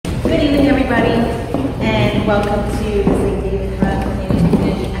Good evening, everybody, and welcome to the St. David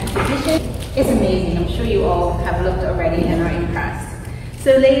Community Exhibition. It's amazing. I'm sure you all have looked already and are impressed.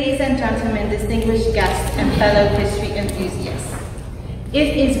 So, ladies and gentlemen, distinguished guests and fellow history enthusiasts,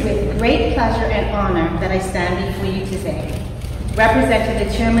 it is with great pleasure and honor that I stand before you today, representing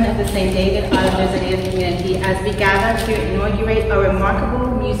the chairman of the St. David Islanders and Native community as we gather to inaugurate our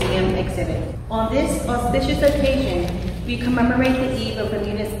remarkable museum exhibit. On this auspicious occasion, we commemorate the eve of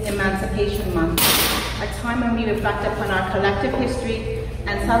Bermuda's Emancipation Month, a time when we reflect upon our collective history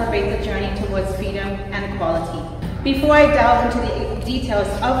and celebrate the journey towards freedom and equality. Before I delve into the details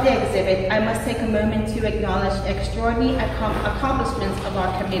of the exhibit, I must take a moment to acknowledge the extraordinary accomplishments of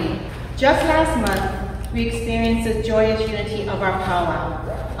our committee. Just last month, we experienced the joyous unity of our powwow,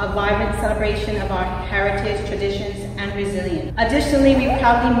 a vibrant celebration of our heritage, traditions, and resilience. Additionally, we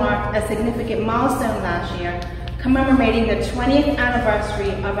proudly marked a significant milestone last year, commemorating the 20th anniversary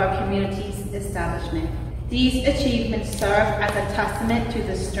of our community's establishment. These achievements serve as a testament to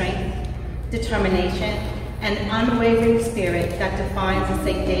the strength, determination, and unwavering spirit that defines the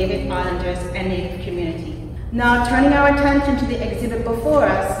St. David Islanders and Native community. Now, turning our attention to the exhibit before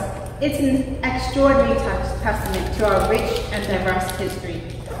us, it's an extraordinary testament to our rich and diverse history,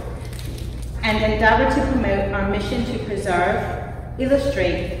 and endeavor to promote our mission to preserve,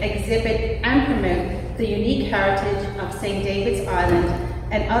 illustrate, exhibit, and promote the unique heritage of St. David's Island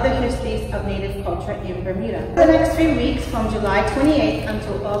and other histories of Native culture in Bermuda. For the next 3 weeks, from July 28th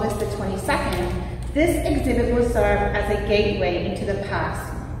until August the 22nd, this exhibit will serve as a gateway into the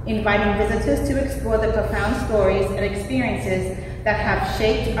past, inviting visitors to explore the profound stories and experiences that have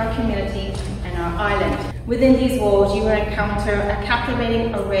shaped our community and our island. Within these walls, you will encounter a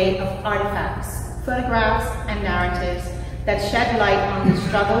captivating array of artifacts, photographs, and narratives that shed light on the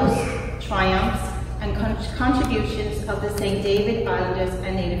struggles, triumphs, and contributions of the St. David Islanders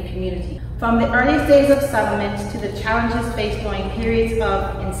and Native community. From the earliest days of settlement to the challenges faced during periods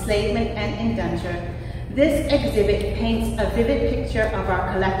of enslavement and indenture, this exhibit paints a vivid picture of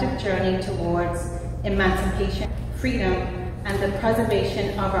our collective journey towards emancipation, freedom, and the preservation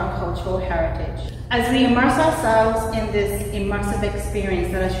of our cultural heritage. As we immerse ourselves in this immersive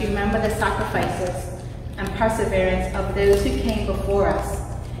experience, let us remember the sacrifices and perseverance of those who came before us,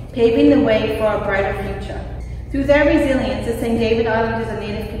 paving the way for a brighter future. Through their resilience, the St. David Islanders and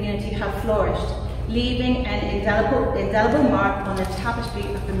Native community have flourished, leaving an indelible mark on the tapestry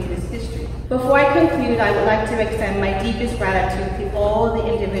of Bermuda's history. Before I conclude, I would like to extend my deepest gratitude to all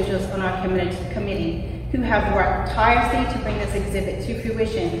the individuals on our committee who have worked tirelessly to bring this exhibit to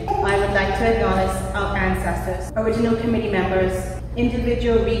fruition. I would like to acknowledge our ancestors, original committee members,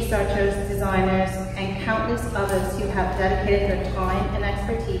 individual researchers, designers, and countless others who have dedicated their time and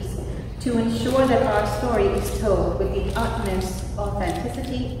expertise to ensure that our story is told with the utmost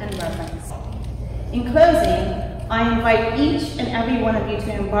authenticity and reverence. In closing, I invite each and every one of you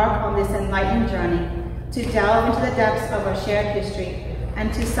to embark on this enlightening journey, to delve into the depths of our shared history,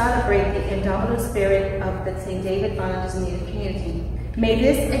 and to celebrate the indomitable spirit of the St. David Islanders and Native community. May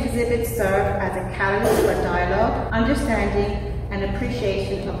this exhibit serve as a catalyst for dialogue, understanding, and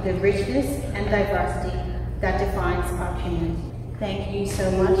appreciation of the richness and diversity that defines our community. Thank you so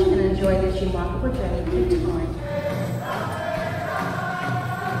much and enjoy this remarkable journey through time.